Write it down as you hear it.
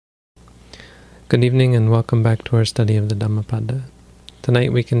Good evening and welcome back to our study of the Dhammapada.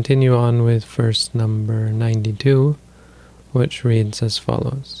 Tonight we continue on with verse number 92, which reads as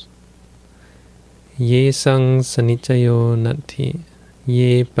follows. Ye sang sanichayo nati,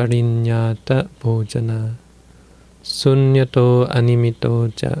 ye parinyata bhojana, sunyato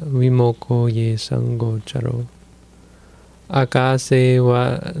animito ja vimoko ye sangocharo, akase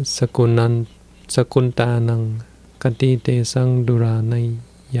wa sakuntanang katite sang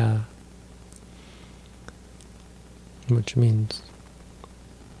duranaya. Which means,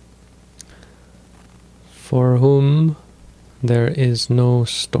 for whom there is no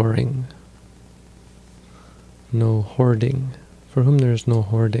storing, no hoarding, for whom there is no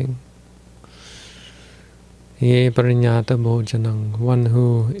hoarding. Ye parinyata bhojanang, one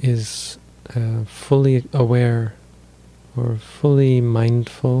who is fully aware or fully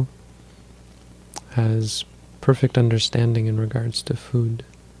mindful, has perfect understanding in regards to food.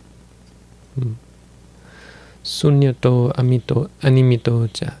 Sunyato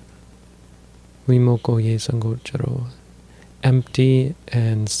animito cha vimoko ye sangocharo. Empty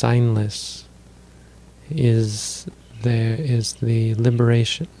and signless is the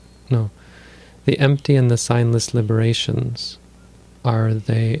liberation. No, the empty and the signless liberations are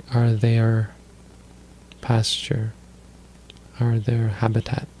their pasture, are their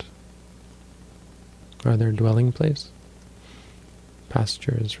habitat, are their dwelling place.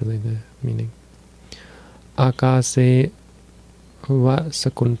 Pasture is really the meaning. Akase wa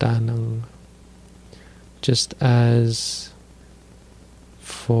sakuntanang, just as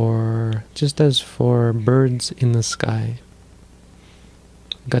for birds in the sky.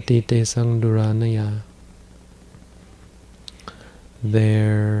 Gatite sang duranaya,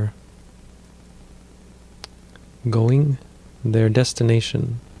 their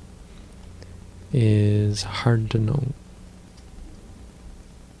destination is hard to know.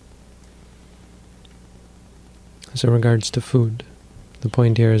 So in regards to food, the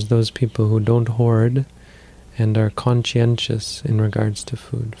point here is those people who don't hoard and are conscientious in regards to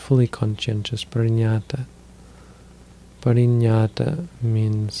food, fully conscientious, parinyata. Parinyata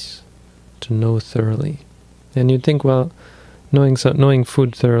means to know thoroughly. And you'd think, well, knowing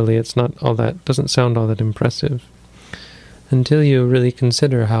food thoroughly, doesn't sound all that impressive, until you really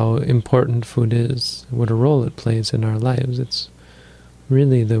consider how important food is, what a role it plays in our lives. It's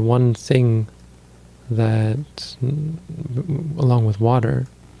really the one thing that, along with water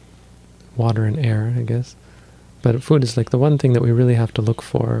and air, I guess, but food is like the one thing that we really have to look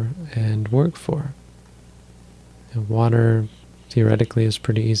for and work for. Water, theoretically, is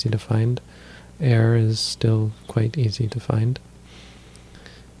pretty easy to find. Air is still quite easy to find.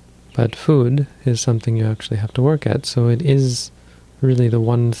 But food is something you actually have to work at, so it is really the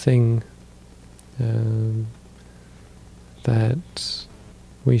one thing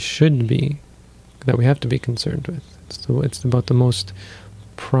that we have to be concerned with. It's about the most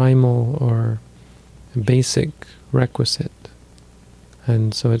primal or basic requisite.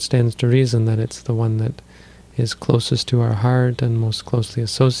 And so it stands to reason that it's the one that is closest to our heart and most closely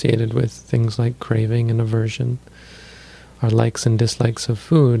associated with things like craving and aversion. Our likes and dislikes of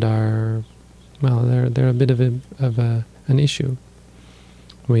food are, well, they're a bit of an issue.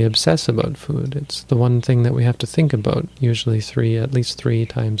 We obsess about food. It's the one thing that we have to think about, usually at least three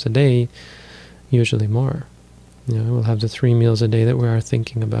times a day, usually more. We'll have the 3 meals a day that we are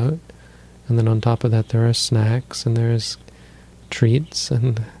thinking about, and then on top of that there are snacks and there's treats,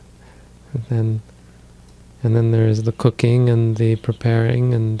 and then there's the cooking and the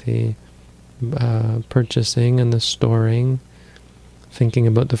preparing and the purchasing and the storing, thinking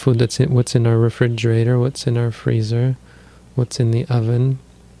about the food what's in our refrigerator, what's in our freezer, what's in the oven,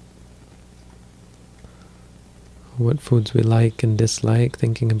 what foods we like and dislike,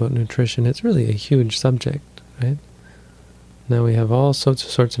 thinking about nutrition. It's really a huge subject, right? Now we have all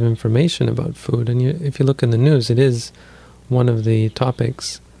sorts of information about food, and if you look in the news, it is one of the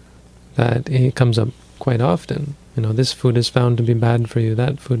topics that it comes up quite often. This food is found to be bad for you,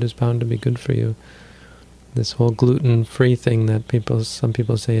 that food is found to be good for you. This whole gluten-free thing that some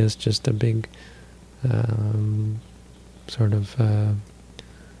people say is just a big sort of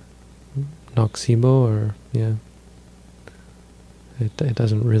nocebo, it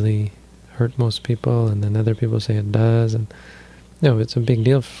doesn't really hurt most people, and then other people say it does, and it's a big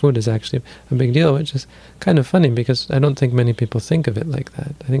deal. Food is actually a big deal, which is kind of funny because I don't think many people think of it like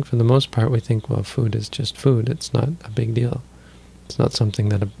that. I think for the most part we think, well, food is just food. It's not a big deal. It's not something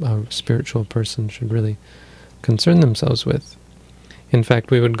that a spiritual person should really concern themselves with. In fact,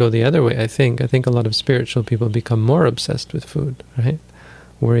 we would go the other way, I think. I think a lot of spiritual people become more obsessed with food, right?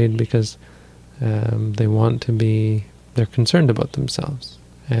 Worried because they're concerned about themselves.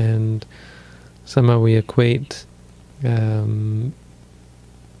 And somehow we equate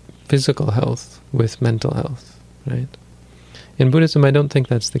physical health with mental health, right? In Buddhism, I don't think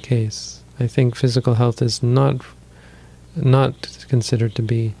that's the case. I think physical health is not considered to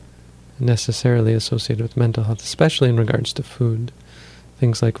be necessarily associated with mental health, especially in regards to food.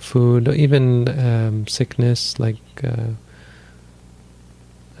 Things like food, even sickness, like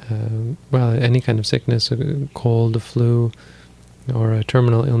any kind of sickness, a cold, a flu, or a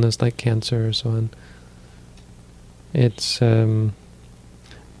terminal illness like cancer or so on. It's,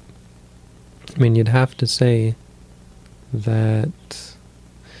 you'd have to say that,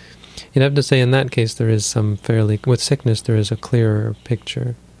 in that case there is some with sickness there is a clearer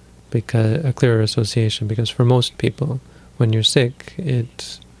picture, a clearer association, because for most people, when you're sick,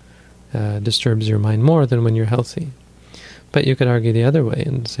 it disturbs your mind more than when you're healthy. But you could argue the other way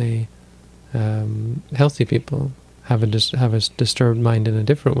and say healthy people have a disturbed mind in a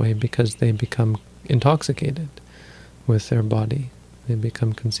different way, because they become intoxicated with their body. They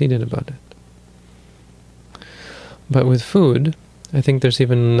become conceited about it. But with food, I think there's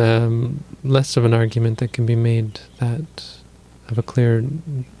even less of an argument that can be made that of a clear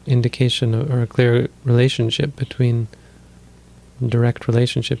indication or a clear direct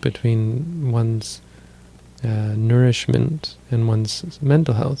relationship between one's nourishment and one's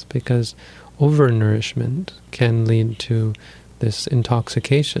mental health, because overnourishment can lead to this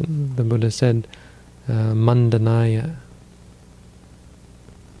intoxication. The Buddha said, mandanaya.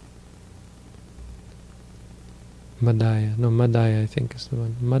 Madaya I think is the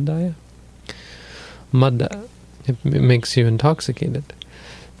one. Madaya? Mada. It makes you intoxicated.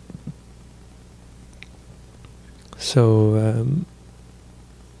 So,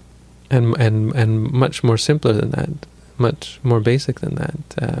 and much more simpler than that, much more basic than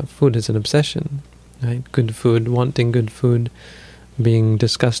that. Food is an obsession, right? Good food, wanting good food, being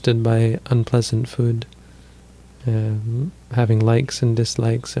disgusted by unpleasant food, having likes and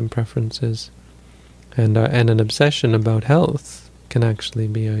dislikes and preferences. And an obsession about health can actually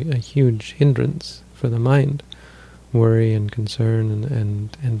be a huge hindrance for the mind. Worry and concern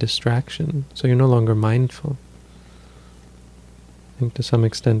and distraction. So you're no longer mindful. I think to some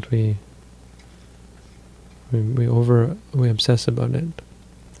extent we obsess about it.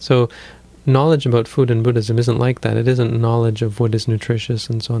 So knowledge about food in Buddhism isn't like that. It isn't knowledge of what is nutritious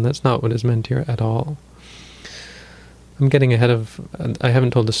and so on. That's not what is meant here at all. I'm getting ahead of... I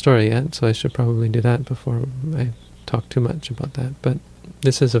haven't told the story yet, so I should probably do that before I talk too much about that. But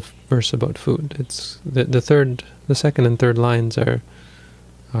this is a verse about food. It's the second and third lines are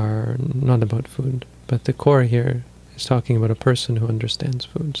not about food, but the core here is talking about a person who understands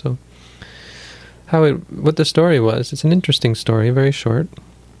food. So what the story was, it's an interesting story, very short.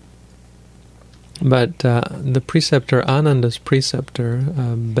 But the preceptor, Ananda's preceptor,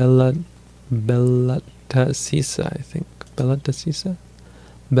 Belattasisa, I think. Belattasisa?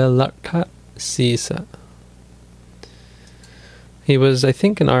 Belattasisa. He was, I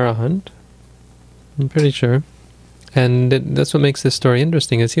think, an Arahant. I'm pretty sure. And that's what makes this story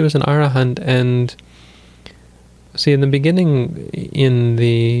interesting, is he was an Arahant, and see, in the beginning, in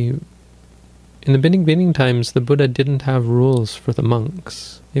the beginning times, the Buddha didn't have rules for the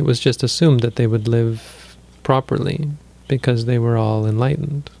monks. It was just assumed that they would live properly because they were all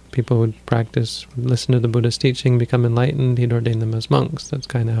enlightened. People would practice, listen to the Buddha's teaching, become enlightened, he'd ordain them as monks. That's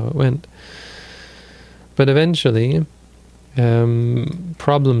kind of how it went. But eventually,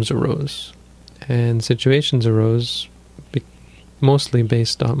 problems arose, and situations arose mostly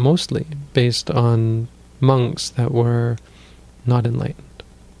based on monks that were not enlightened.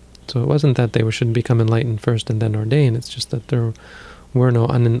 So it wasn't that they should become enlightened first and then ordain, it's just that there were no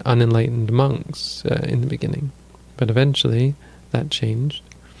unenlightened monks in the beginning. But eventually that changed.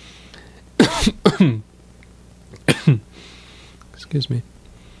 Excuse me.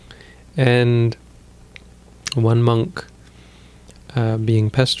 And one monk, being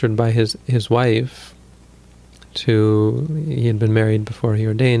pestered by his wife, he had been married before he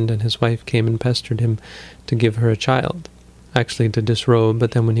ordained, and his wife came and pestered him to give her a child. Actually to disrobe,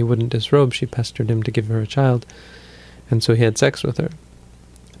 but then when he wouldn't disrobe, she pestered him to give her a child. And so he had sex with her,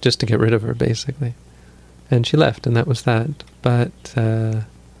 just to get rid of her, basically. And she left, and that was that. But,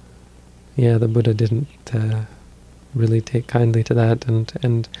 the Buddha didn't really take kindly to that,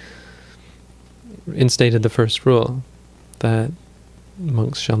 and instated the first rule, that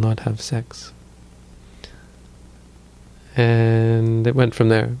monks shall not have sex. And it went from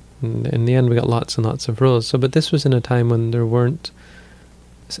there. And in the end, we got lots and lots of rules. But this was in a time when there weren't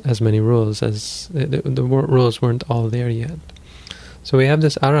as many rules, as the rules weren't all there yet. So we have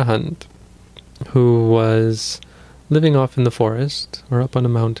this Arahant who was living off in the forest, or up on a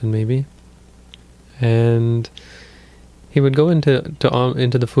mountain maybe, and he would go into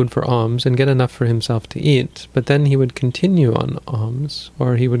the food for alms and get enough for himself to eat, but then he would continue on alms,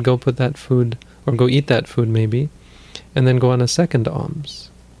 or he would go put that food, or go eat that food maybe, and then go on a second alms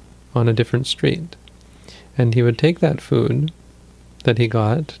on a different street. And he would take that food that he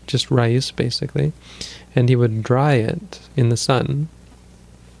got, just rice basically, and he would dry it in the sun,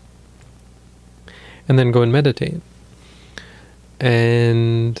 and then go and meditate.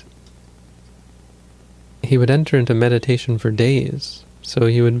 And he would enter into meditation for days. So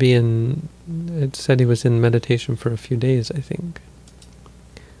he would be it said he was in meditation for a few days, I think.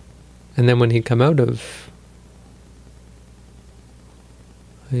 And then when he came out of,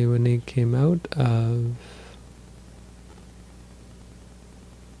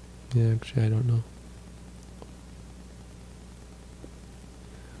 yeah, actually I don't know.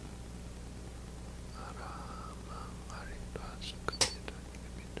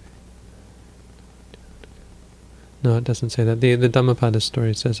 No, it doesn't say that. The Dhammapada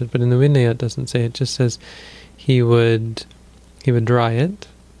story says it, but in the Vinaya it doesn't say it. It just says he would dry it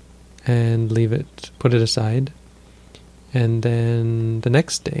and leave it, put it aside, and then the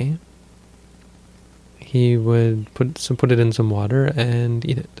next day he would put it in some water and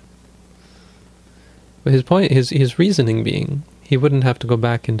eat it. But his reasoning being, he wouldn't have to go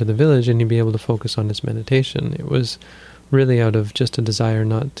back into the village and he'd be able to focus on his meditation. It was really out of just a desire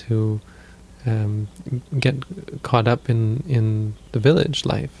not to get caught up in the village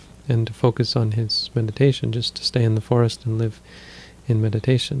life, and to focus on his meditation, just to stay in the forest and live in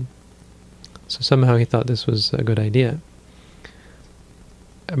meditation. So somehow he thought this was a good idea.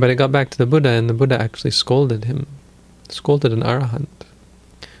 But it got back to the Buddha, and the Buddha actually scolded him, scolded an arahant.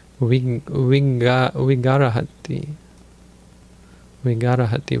 Vigarahati,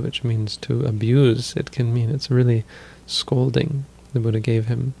 which means to abuse. It can mean, it's really scolding the Buddha gave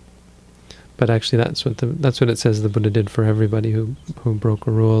him. But actually, that's what it says the Buddha did for everybody who broke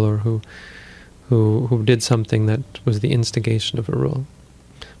a rule, or who did something that was the instigation of a rule.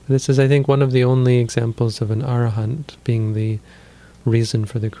 But this is, I think, one of the only examples of an arahant being the reason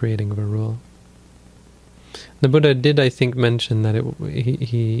for the creating of a rule. The Buddha did, I think, mention that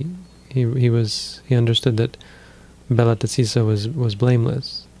he understood that Belatasisa was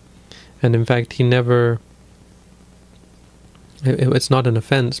blameless, and in fact he never. It's not an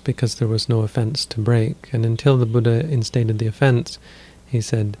offense because there was no offense to break. And until the Buddha instated the offense, he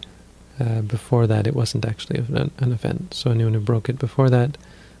said before that it wasn't actually an offense. So anyone who broke it before that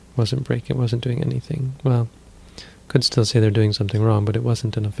wasn't breaking, wasn't doing anything. Well, could still say they're doing something wrong, but it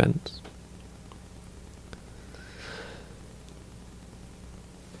wasn't an offense.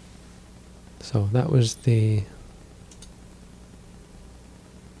 So that was the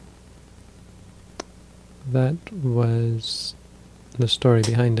story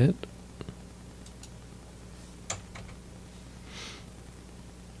behind it.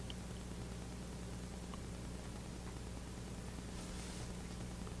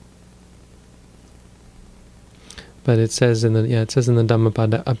 But it says in the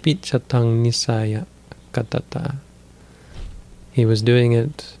Dhammapada, apichatang nisaya katata. He was doing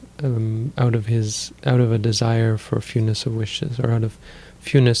it out of a desire for fewness of wishes, or out of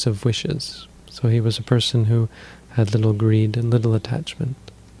fewness of wishes. So he was a person who had little greed and little attachment.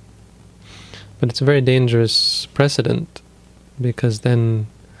 But it's a very dangerous precedent, because then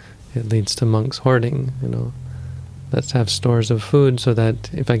it leads to monks hoarding. Let's have stores of food so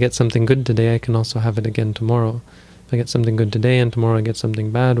that if I get something good today, I can also have it again tomorrow. If I get something good today and tomorrow I get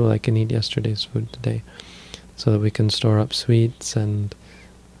something bad, well, I can eat yesterday's food today. So that we can store up sweets and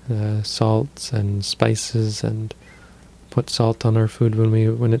salts and spices, and put salt on our food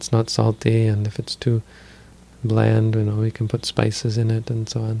when it's not salty, and if it's too bland, we can put spices in it, and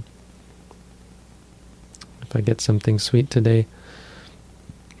so on. If I get something sweet today,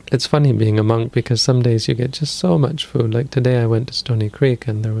 it's funny being a monk, because some days you get just so much food. Like today I went to Stony Creek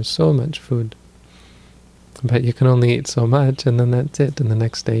and there was so much food, but you can only eat so much, and then that's it, and the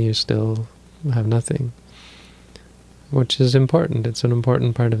next day you still have nothing, which is important. It's an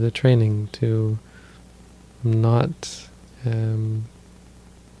important part of the training to not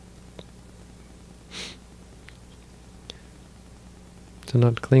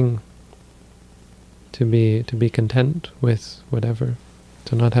cling, to be content with whatever,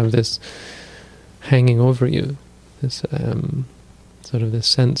 to not have this hanging over you, this sort of this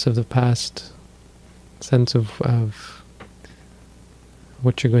sense of the past, sense of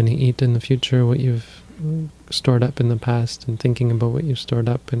what you're going to eat in the future, what you've stored up in the past, and thinking about what you've stored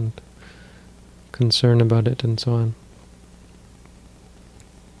up, and concern about it, and so on.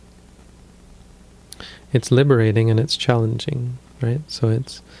 It's liberating and it's challenging, right? So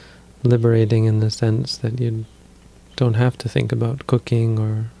it's liberating in the sense that you don't have to think about cooking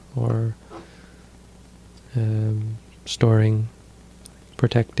or storing,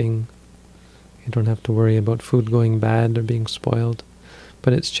 protecting. You don't have to worry about food going bad or being spoiled.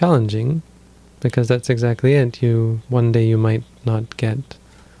 But it's challenging because that's exactly it. One day you might not get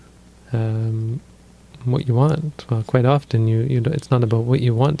what you want. Well, quite often it's not about what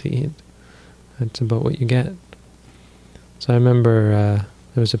you want to eat. It's about what you get. So I remember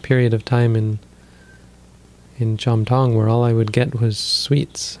there was a period of time in Chomtong where all I would get was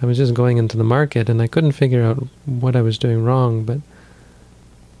sweets. I was just going into the market and I couldn't figure out what I was doing wrong, but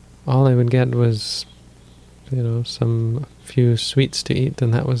all I would get was, some few sweets to eat,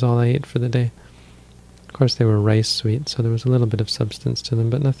 and that was all I ate for the day. Of course, they were rice sweets, so there was a little bit of substance to them,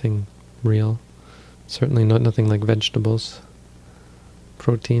 but nothing real. Certainly nothing like vegetables,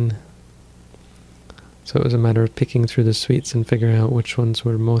 protein. So it was a matter of picking through the sweets and figuring out which ones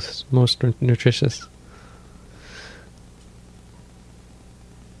were most nutritious.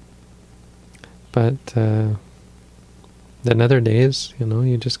 But then other days,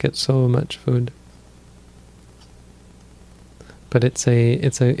 you just get so much food. But it's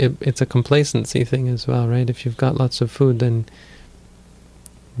a complacency thing as well, right? If you've got lots of food, then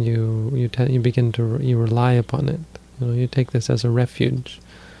you rely upon it. You take this as a refuge,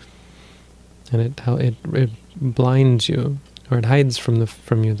 and it blinds you, or it hides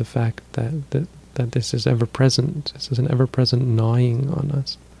from you the fact that this is ever present. This is an ever present gnawing on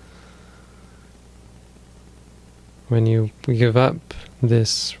us. When you give up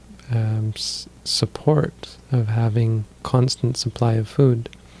this support of having constant supply of food,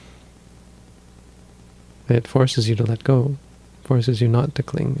 it forces you to let go, forces you not to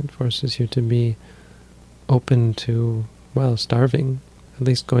cling, it forces you to be open to, starving, at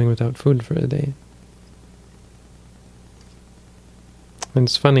least going without food for a day. And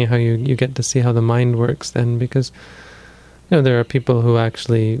it's funny how you get to see how the mind works then, because there are people who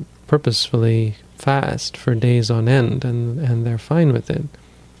actually purposefully fast for days on end, and they're fine with it.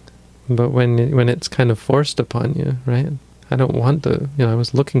 But when it's kind of forced upon you, right? I don't want to, I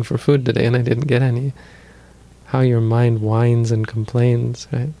was looking for food today and I didn't get any. How your mind whines and complains,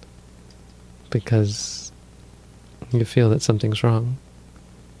 right? Because you feel that something's wrong.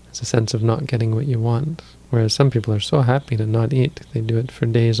 It's a sense of not getting what you want. Whereas some people are so happy to not eat. They do it for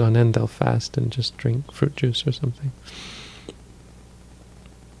days on end. They'll fast and just drink fruit juice or something.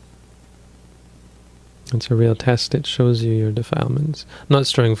 It's a real test. It shows you your defilements. Not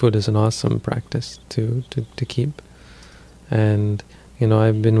storing food is an awesome practice to keep. And,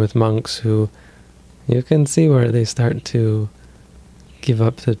 I've been with monks who, you can see where they start to give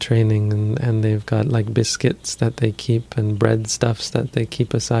up the training, and they've got like biscuits that they keep and breadstuffs that they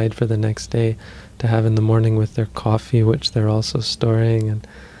keep aside for the next day to have in the morning with their coffee, which they're also storing. And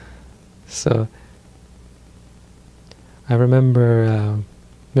so I remember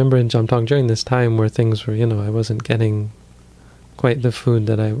in Chomtong during this time where things were, I wasn't getting quite the food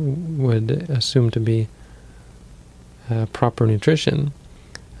that I would assume to be proper nutrition,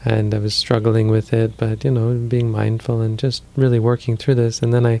 and I was struggling with it, but being mindful and just really working through this.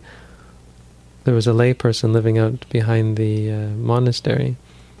 And then there was a lay person living out behind the monastery,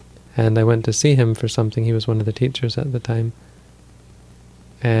 and I went to see him for something. He was one of the teachers at the time,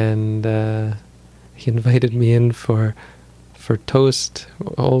 and he invited me in for toast,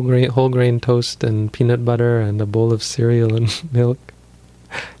 whole grain toast and peanut butter and a bowl of cereal and milk.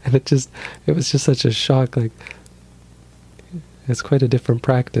 And it was just such a shock. Like, it's quite a different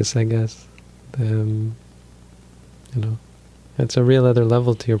practice, I guess. It's a real other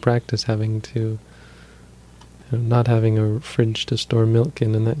level to your practice, having to, not having a fridge to store milk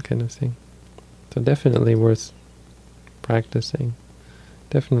in and that kind of thing. So definitely worth practicing.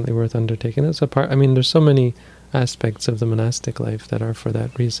 Definitely worth undertaking. That's a part. There's so many aspects of the monastic life that are for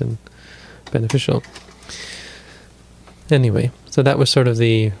that reason beneficial. Anyway, so that was sort of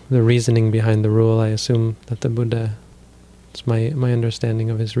the reasoning behind the rule. I assume that the Buddha, it's my understanding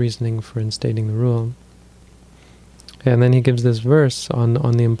of his reasoning for instating the rule. And then he gives this verse on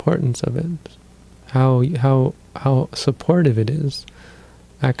the importance of it, how supportive it is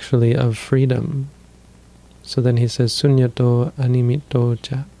actually of freedom. So then he says, Sunyato animito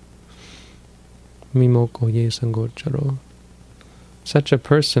cha mimoko ye sangocharo. Such a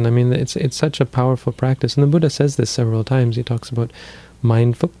person, it's such a powerful practice. And the Buddha says this several times. He talks about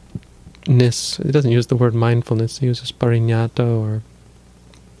mindfulness. He doesn't use the word mindfulness. He uses pariññata or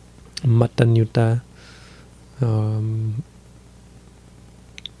matanyutta.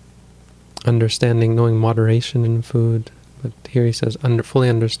 Understanding, knowing moderation in food. But here he says fully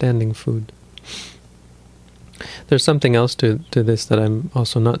understanding food. There's something else to this that I'm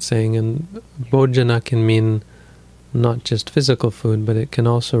also not saying, and bhojana can mean not just physical food, but it can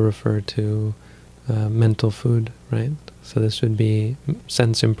also refer to mental food, right? So this would be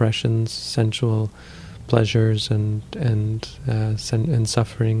sense impressions, sensual pleasures, and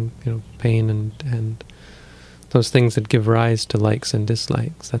suffering, pain, and those things that give rise to likes and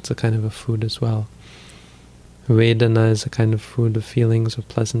dislikes. That's a kind of a food as well. Vedana is a kind of food of feelings, of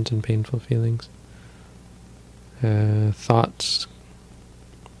pleasant and painful feelings. Thoughts,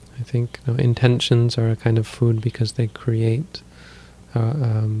 I think, intentions are a kind of food because they create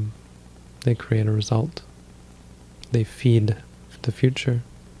a result. They feed the future.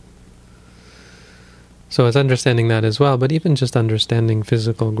 So it's understanding that as well, but even just understanding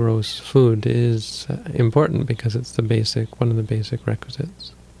physical gross food is important because it's one of the basic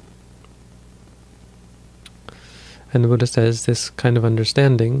requisites. And the Buddha says this kind of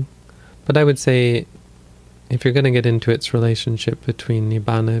understanding, but I would say if you're going to get into its relationship between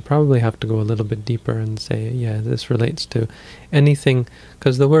Nibbana, you probably have to go a little bit deeper and say, yeah, this relates to anything,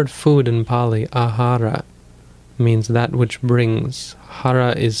 because the word food in Pali, ahara, means that which brings.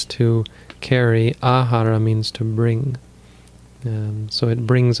 Hara is to carry, ahara means to bring. So it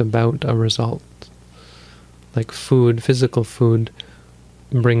brings about a result. Like food, physical food,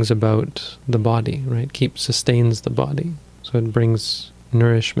 brings about the body, right? Sustains the body. So it brings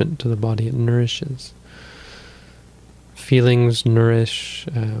nourishment to the body, it nourishes. Feelings nourish,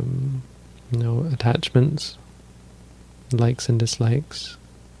 attachments, likes and dislikes.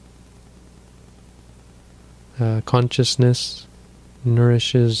 Consciousness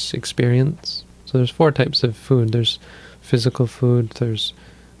nourishes experience. So there's 4 types of food. There's physical food, there's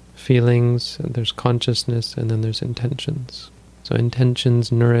feelings, there's consciousness, and then there's intentions. So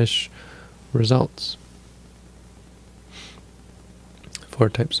intentions nourish results. 4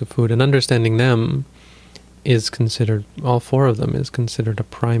 types of food. And understanding them is considered, all 4 of them is considered a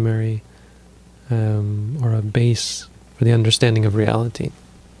primary or a base for the understanding of reality.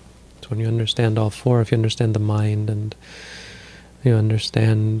 So when you understand all 4, if you understand the mind and you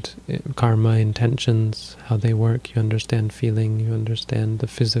understand karma, intentions, how they work, you understand feeling, you understand the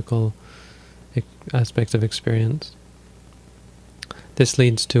physical aspects of experience. This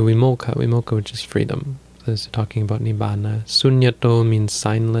leads to vimokkha, which is freedom. So this is talking about nibbana. Sunyato means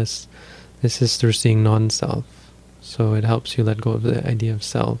signless. This is through seeing non-self. So it helps you let go of the idea of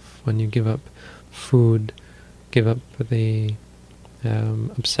self. When you give up food, give up the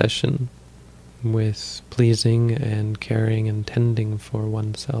obsession with pleasing and caring and tending for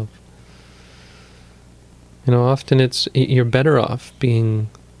oneself. Often you're better off being,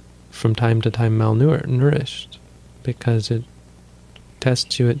 from time to time, malnourished, because it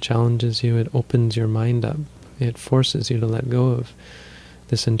tests you, it challenges you, it opens your mind up, it forces you to let go of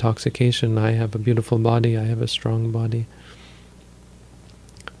this intoxication. I have a beautiful body, I have a strong body.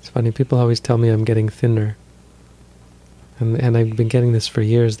 It's funny, people always tell me I'm getting thinner. And I've been getting this for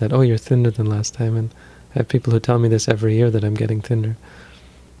years, that, oh, you're thinner than last time. And I have people who tell me this every year, that I'm getting thinner.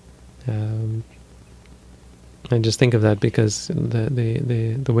 I just think of that because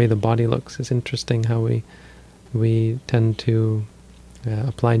the way the body looks is interesting, how we tend to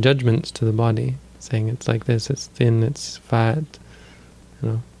apply judgments to the body, saying it's like this, it's thin, it's fat.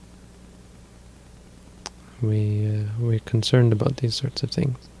 We're concerned about these sorts of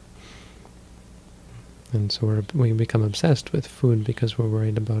things. And so we become obsessed with food because we're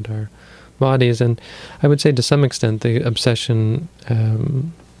worried about our bodies. And I would say to some extent the obsession,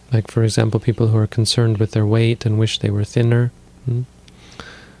 like for example people who are concerned with their weight and wish they were thinner,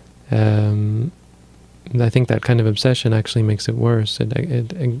 I think that kind of obsession actually makes it worse.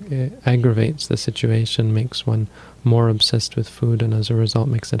 It aggravates the situation, makes one more obsessed with food, and as a result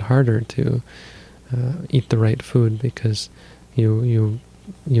makes it harder to eat the right food, because you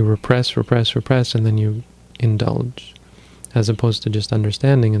repress, and then you indulge, as opposed to just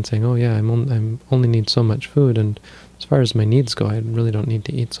understanding and saying, oh yeah, I'm only need so much food, and as far as my needs go, I really don't need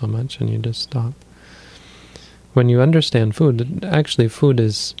to eat so much, and you just stop. When you understand food, actually food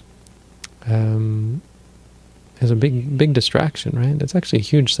is a big distraction, right? It's actually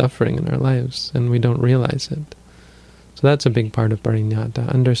huge suffering in our lives, and we don't realize it. So that's a big part of Parinyata,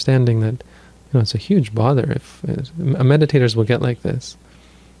 understanding that it's a huge bother. If meditators will get like this,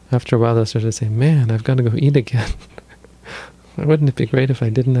 after a while they'll start to say, man, I've got to go eat again. Wouldn't it be great if I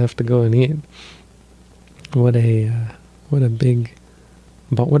didn't have to go and eat? What a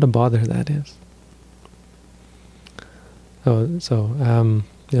bother that is.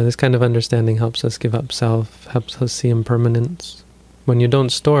 This kind of understanding helps us give up self, helps us see impermanence. When you don't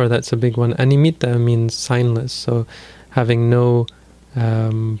store, that's a big one. Animitta means signless, so having no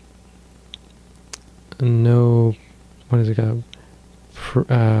no, what is it called?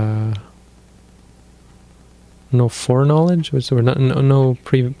 No foreknowledge, what's the word? No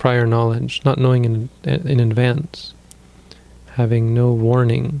prior knowledge, not knowing in advance, having no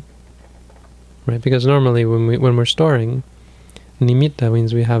warning, right? Because normally when we're storing, nimitta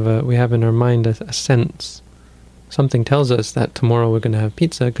means we have in our mind a sense. Something tells us that tomorrow we're going to have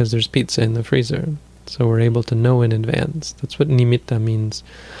pizza because there's pizza in the freezer, so we're able to know in advance. That's what nimitta means.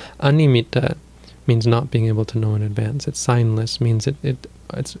 Animitta means not being able to know in advance. It's signless, means it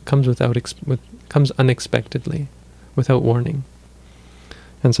comes comes unexpectedly, without warning.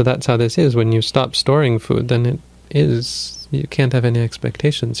 And so that's how this is. When you stop storing food, then you can't have any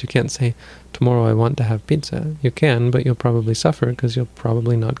expectations. You can't say, tomorrow I want to have pizza. You can, but you'll probably suffer because you'll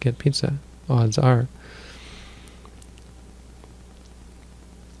probably not get pizza. Odds are.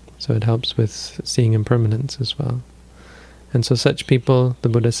 So it helps with seeing impermanence as well. And so such people, the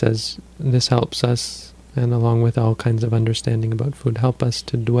Buddha says, this helps us, and along with all kinds of understanding about food, help us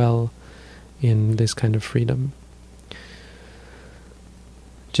to dwell in this kind of freedom.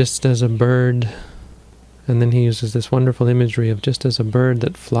 Just as a bird, and then he uses this wonderful imagery of just as a bird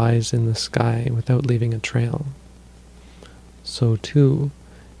that flies in the sky without leaving a trail. So too,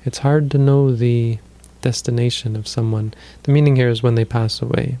 it's hard to know the destination of someone. The meaning here is when they pass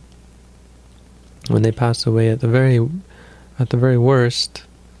away. When they pass away, at the very worst,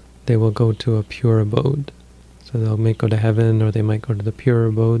 they will go to a pure abode. So they might go to heaven, or they might go to the pure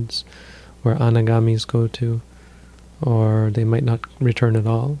abodes, where anagamis go to, or they might not return at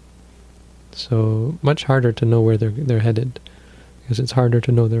all. So much harder to know where they're headed, because it's harder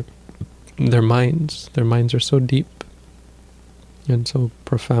to know their minds. Their minds are so deep and so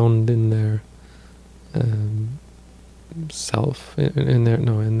profound in their self, in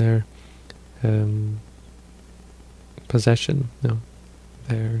their possession,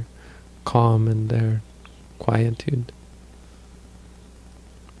 their calm and their quietude,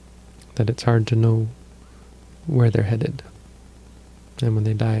 that it's hard to know where they're headed. And when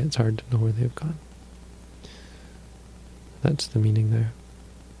they die, it's hard to know where they've gone. That's the meaning there.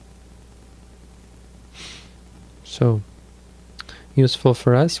 So, useful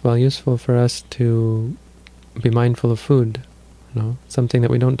for us? Well, useful for us to be mindful of food. Something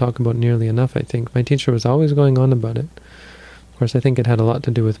that we don't talk about nearly enough, I think. My teacher was always going on about it. Of course, I think it had a lot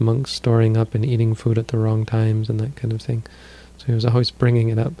to do with monks storing up and eating food at the wrong times and that kind of thing. So he was always bringing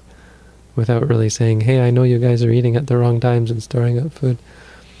it up without really saying, hey, I know you guys are eating at the wrong times and storing up food.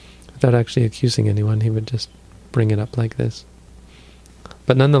 Without actually accusing anyone, he would just bring it up like this.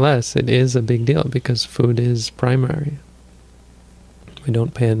 But nonetheless, it is a big deal because food is primary. We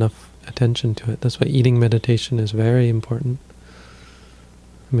don't pay enough attention to it. That's why eating meditation is very important.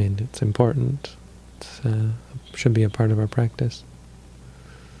 I mean, it's important. It should be a part of our practice.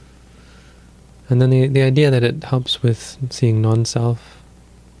 And then the idea that it helps with seeing non-self,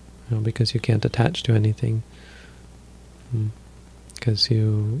 because you can't attach to anything. Because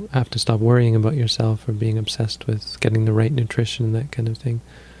you have to stop worrying about yourself or being obsessed with getting the right nutrition, that kind of thing.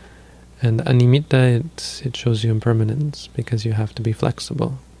 And animitta, it shows you impermanence, because you have to be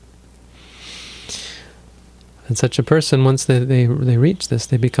flexible. And such a person, once they reach this,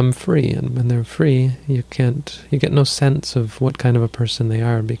 they become free. And when they're free, you get no sense of what kind of a person they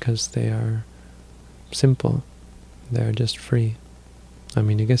are, because they are simple. They're just free. I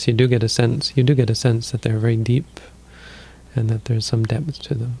mean, I guess you do get a sense that they're very deep and that there's some depth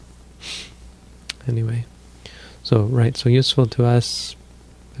to them. Anyway, so useful to us,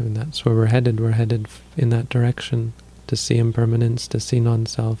 and that's where we're headed. We're headed in that direction, to see impermanence, to see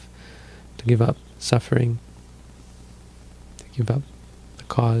non-self, to give up suffering, to give up the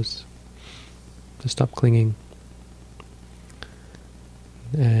cause, to stop clinging.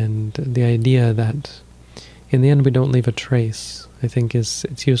 And the idea that in the end we don't leave a trace, I think it's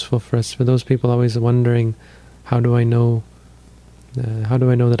useful for us, for those people always wondering, how do I know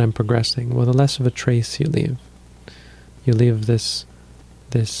that I'm progressing? Well, the less of a trace you leave this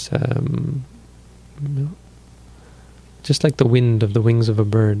just like the wind of the wings of a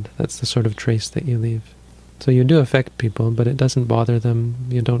bird. That's the sort of trace that you leave. So you do affect people, but it doesn't bother them.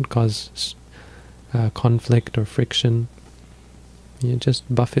 You don't cause conflict or friction. You just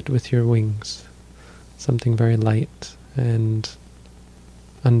buffet with your wings. Something very light and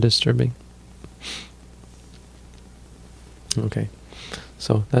undisturbing. Okay,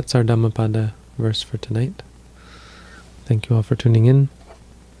 so that's our Dhammapada verse for tonight. Thank you all for tuning in,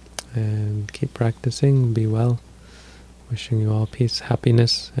 and keep practicing. Be well. Wishing you all peace,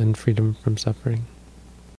 happiness, and freedom from suffering.